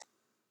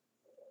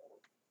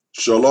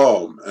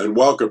Shalom, and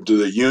welcome to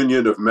the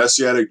Union of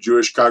Messianic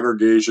Jewish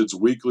Congregations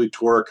weekly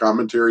Torah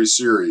commentary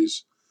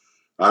series.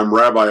 I'm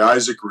Rabbi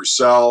Isaac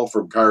Roussel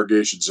from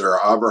Congregation Zera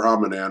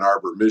Avraham in Ann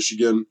Arbor,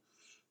 Michigan.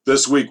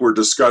 This week we're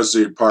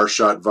discussing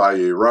Parshat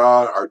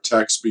Vayera. Our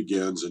text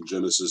begins in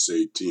Genesis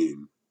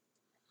 18.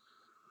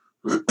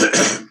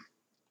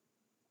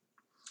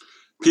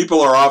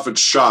 People are often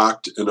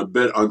shocked and a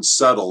bit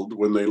unsettled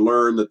when they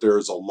learn that there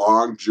is a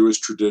long Jewish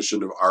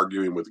tradition of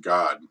arguing with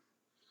God.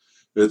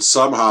 It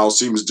somehow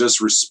seems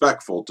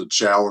disrespectful to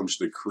challenge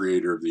the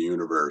creator of the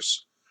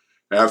universe.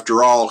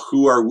 After all,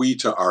 who are we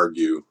to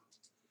argue?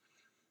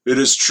 It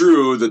is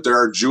true that there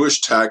are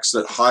Jewish texts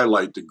that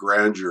highlight the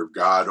grandeur of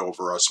God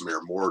over us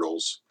mere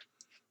mortals.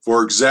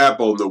 For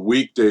example, in the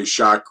weekday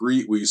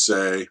Shachrit we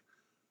say,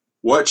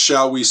 "What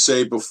shall we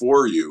say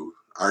before you?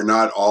 Are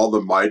not all the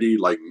mighty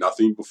like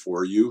nothing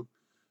before you?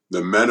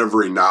 The men of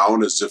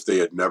renown as if they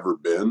had never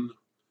been?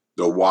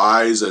 The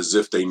wise as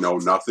if they know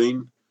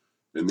nothing?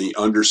 And the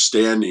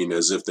understanding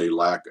as if they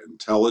lack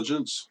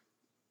intelligence?"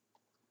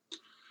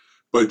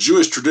 But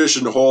Jewish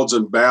tradition holds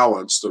in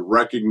balance the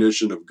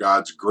recognition of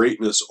God's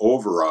greatness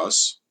over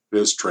us,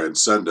 his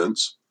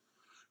transcendence,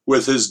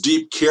 with his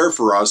deep care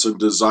for us and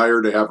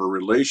desire to have a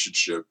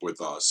relationship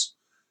with us,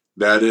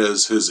 that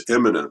is, his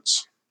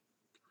immanence.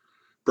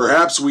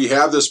 Perhaps we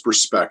have this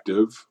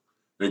perspective,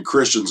 and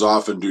Christians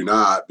often do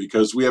not,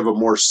 because we have a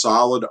more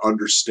solid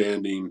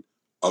understanding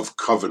of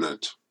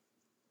covenant.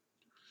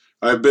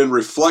 I've been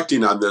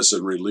reflecting on this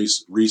in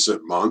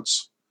recent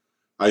months.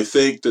 I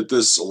think that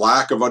this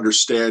lack of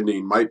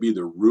understanding might be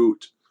the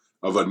root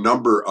of a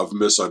number of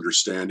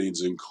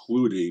misunderstandings,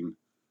 including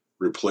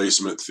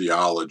replacement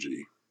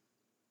theology.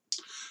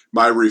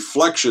 My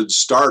reflection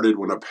started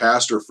when a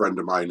pastor friend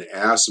of mine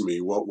asked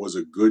me what was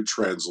a good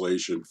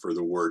translation for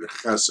the word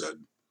chesed.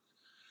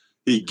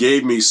 He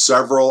gave me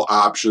several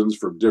options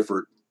from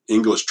different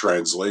English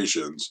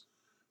translations,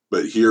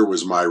 but here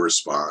was my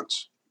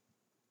response.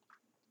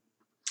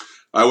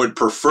 I would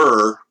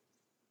prefer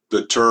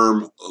the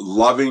term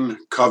loving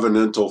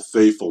covenantal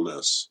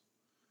faithfulness.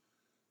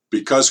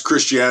 Because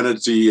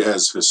Christianity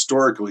has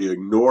historically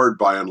ignored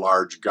by and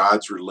large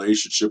God's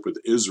relationship with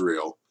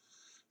Israel,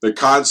 the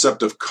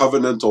concept of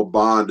covenantal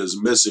bond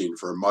is missing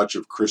for much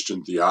of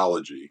Christian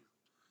theology.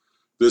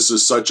 This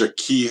is such a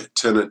key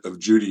tenet of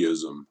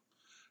Judaism.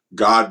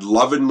 God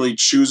lovingly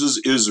chooses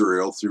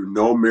Israel through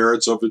no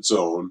merits of its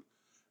own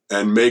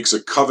and makes a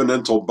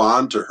covenantal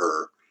bond to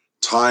her,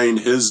 tying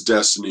his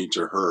destiny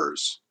to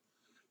hers.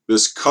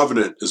 This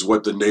covenant is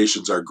what the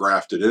nations are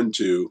grafted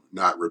into,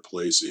 not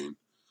replacing.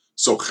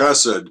 So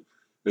chesed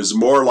is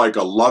more like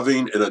a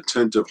loving and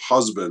attentive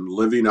husband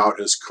living out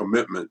his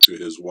commitment to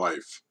his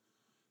wife.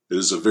 It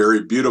is a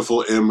very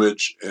beautiful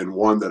image and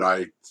one that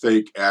I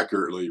think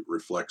accurately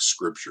reflects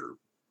Scripture.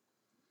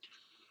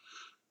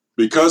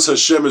 Because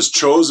Hashem has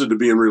chosen to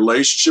be in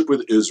relationship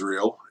with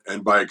Israel,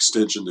 and by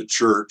extension the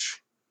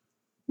church,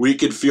 we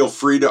can feel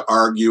free to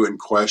argue and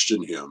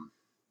question him.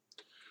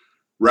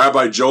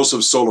 Rabbi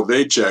Joseph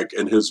Soloveitchik,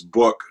 in his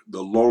book,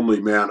 The Lonely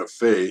Man of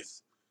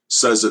Faith,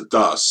 says it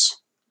thus: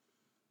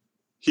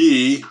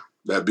 He,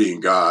 that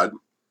being God,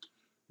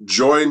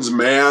 joins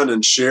man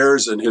and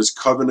shares in his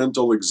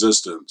covenantal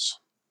existence.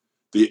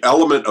 The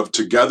element of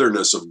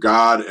togetherness of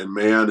God and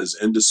man is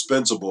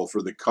indispensable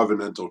for the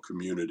covenantal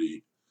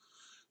community.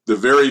 The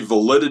very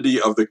validity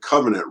of the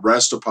covenant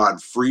rests upon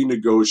free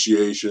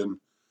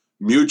negotiation,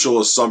 mutual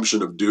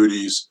assumption of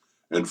duties,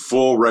 and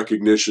full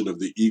recognition of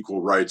the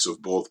equal rights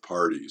of both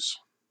parties.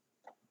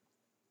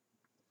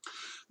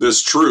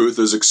 This truth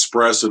is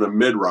expressed in a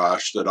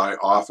midrash that I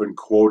often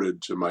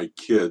quoted to my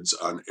kids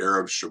on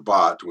Erev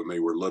Shabbat when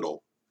they were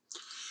little.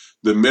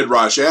 The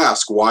midrash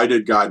asks, why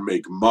did God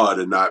make mud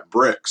and not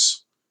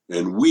bricks,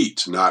 and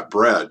wheat, not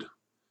bread?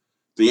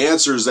 The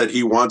answer is that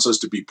he wants us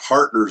to be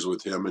partners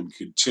with him in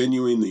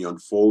continuing the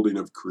unfolding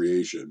of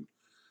creation.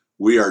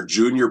 We are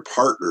junior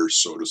partners,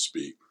 so to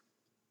speak.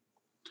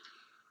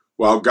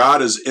 While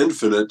God is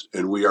infinite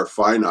and we are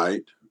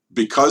finite,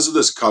 because of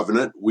this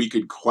covenant, we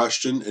could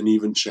question and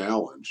even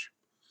challenge.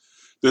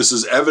 This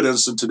is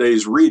evidenced in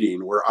today's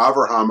reading, where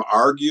Abraham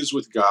argues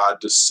with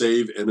God to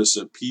save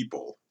innocent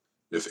people,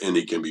 if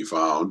any can be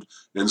found,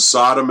 in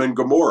Sodom and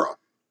Gomorrah.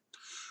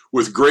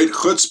 With great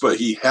chutzpah,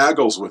 he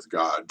haggles with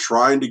God,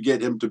 trying to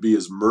get him to be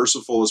as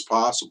merciful as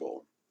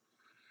possible.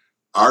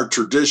 Our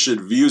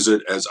tradition views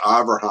it as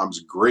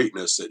Abraham's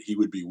greatness that he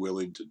would be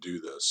willing to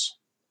do this.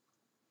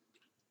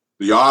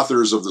 The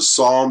authors of the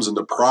Psalms and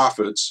the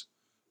prophets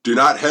do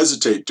not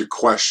hesitate to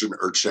question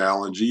or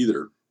challenge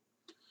either.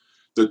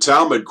 The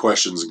Talmud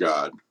questions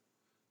God.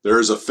 There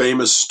is a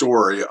famous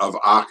story of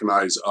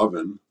Achnai's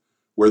oven,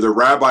 where the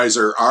rabbis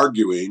are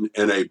arguing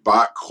and a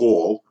bat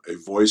kol, a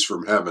voice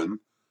from heaven,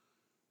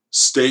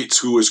 states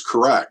who is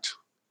correct.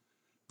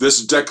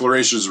 This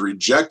declaration is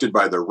rejected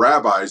by the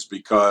rabbis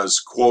because,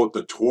 quote,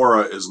 the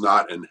Torah is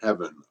not in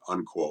heaven,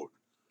 unquote.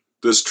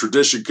 This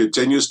tradition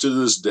continues to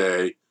this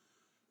day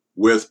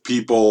with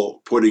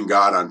people putting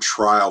God on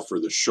trial for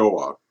the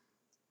Shoah.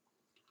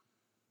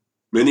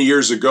 Many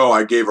years ago,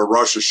 I gave a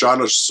Rosh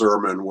Hashanah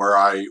sermon where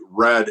I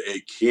read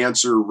a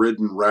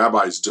cancer-ridden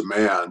rabbi's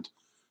demand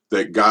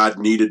that God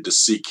needed to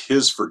seek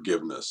his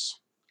forgiveness.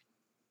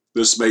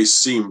 This may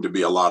seem to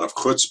be a lot of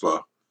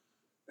chutzpah,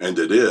 and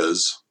it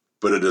is,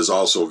 but it is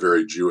also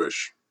very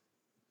Jewish.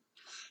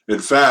 In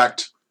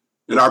fact,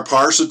 in our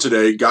parsha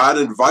today, God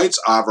invites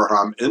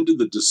Abraham into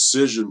the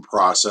decision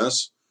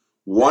process,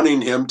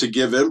 wanting him to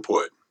give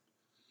input.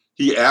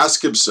 He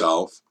asks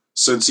himself,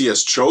 since he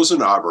has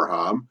chosen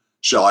Abraham,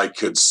 shall I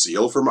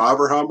conceal from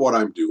Abraham what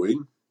I'm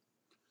doing?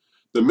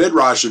 The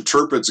Midrash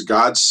interprets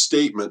God's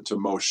statement to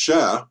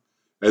Moshe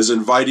as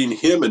inviting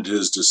him into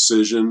his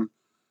decision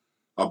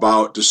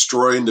about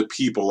destroying the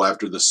people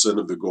after the sin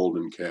of the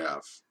golden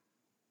calf.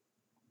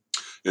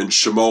 In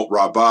Shemot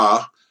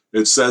Rabbah,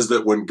 it says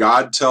that when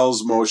God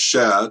tells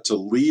Moshe to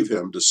leave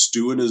him to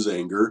stew in his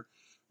anger,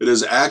 it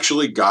is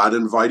actually God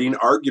inviting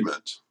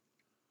argument.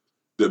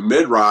 The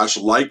Midrash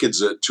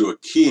likens it to a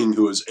king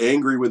who is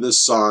angry with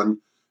his son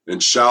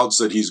and shouts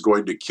that he's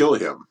going to kill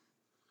him.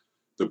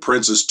 The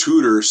prince's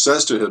tutor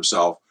says to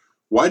himself,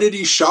 why did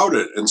he shout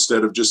it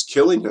instead of just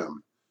killing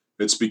him?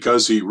 It's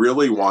because he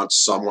really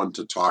wants someone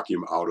to talk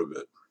him out of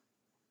it.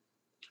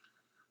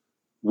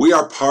 We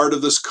are part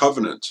of this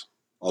covenant,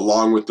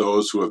 along with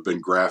those who have been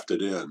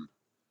grafted in.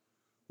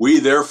 We,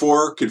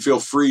 therefore, can feel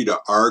free to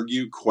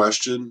argue,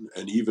 question,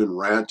 and even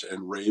rant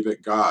and rave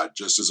at God,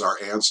 just as our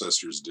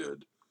ancestors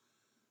did.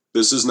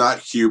 This is not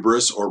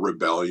hubris or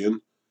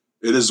rebellion.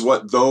 It is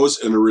what those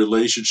in a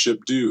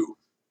relationship do.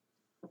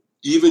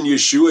 Even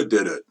Yeshua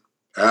did it.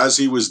 As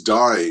he was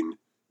dying,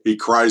 he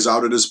cries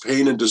out in his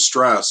pain and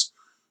distress,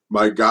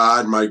 my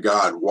God,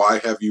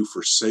 why have you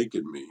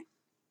forsaken me?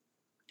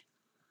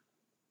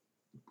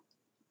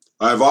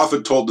 I have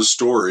often told the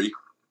story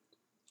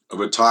of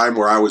a time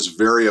where I was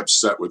very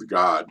upset with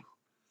God,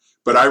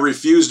 but I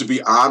refused to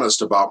be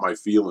honest about my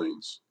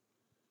feelings.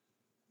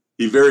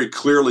 He very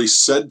clearly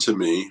said to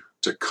me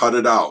to cut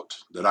it out,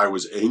 that I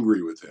was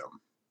angry with him.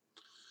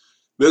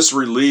 This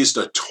released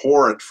a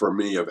torrent from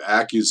me of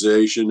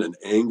accusation and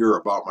anger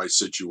about my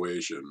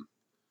situation.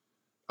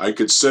 I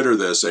consider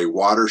this a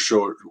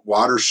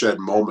watershed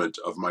moment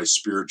of my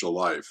spiritual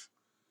life.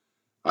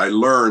 I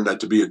learned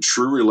that to be in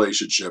true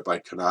relationship, I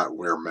cannot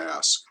wear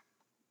masks.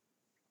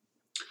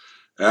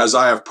 As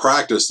I have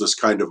practiced this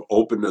kind of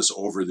openness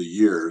over the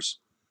years,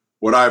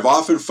 what I've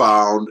often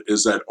found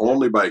is that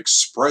only by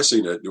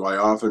expressing it do I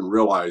often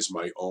realize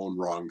my own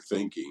wrong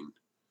thinking.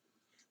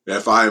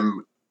 If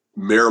I'm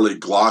merely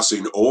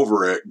glossing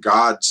over it,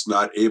 God's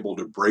not able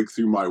to break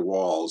through my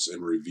walls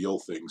and reveal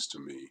things to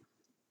me.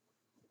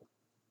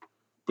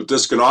 But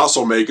this can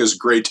also make us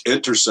great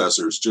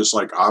intercessors, just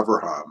like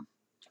Abraham.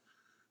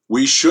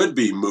 We should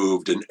be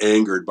moved and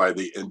angered by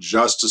the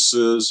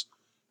injustices,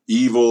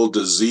 evil,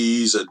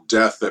 disease, and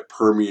death that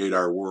permeate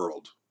our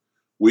world.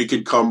 We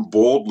could come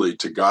boldly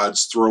to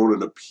God's throne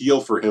and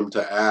appeal for him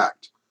to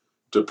act,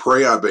 to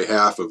pray on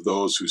behalf of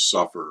those who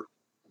suffer.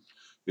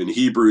 In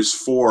Hebrews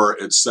 4,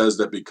 it says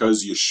that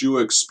because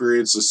Yeshua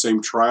experienced the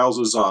same trials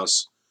as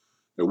us,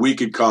 that we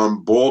could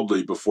come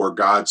boldly before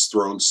God's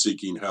throne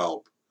seeking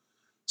help.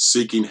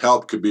 Seeking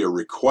help could be a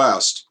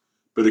request,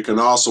 but it can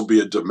also be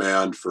a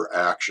demand for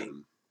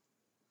action.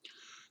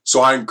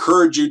 So I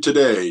encourage you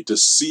today to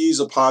seize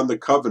upon the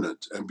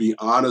covenant and be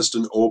honest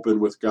and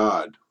open with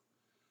God.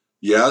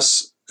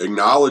 Yes,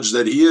 acknowledge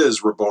that he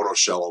is Rabbono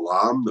Shel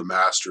Olam, the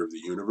master of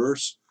the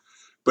universe,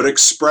 but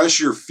express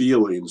your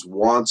feelings,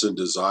 wants, and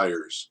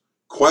desires.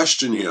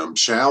 Question him,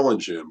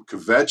 challenge him,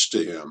 kvetch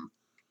to him.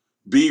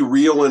 Be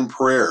real in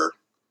prayer.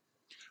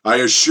 I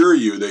assure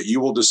you that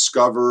you will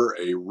discover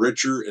a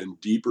richer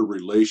and deeper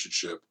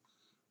relationship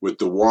with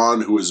the one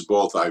who is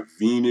both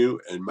Avinu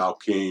and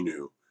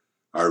Malkeinu,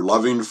 our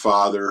loving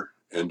Father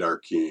and our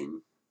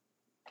King.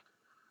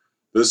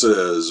 This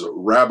is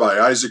Rabbi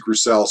Isaac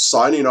Roussel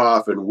signing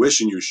off and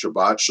wishing you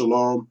Shabbat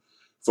Shalom.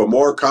 For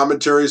more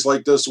commentaries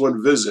like this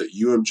one, visit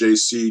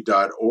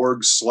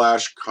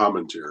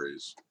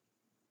umjc.org/commentaries.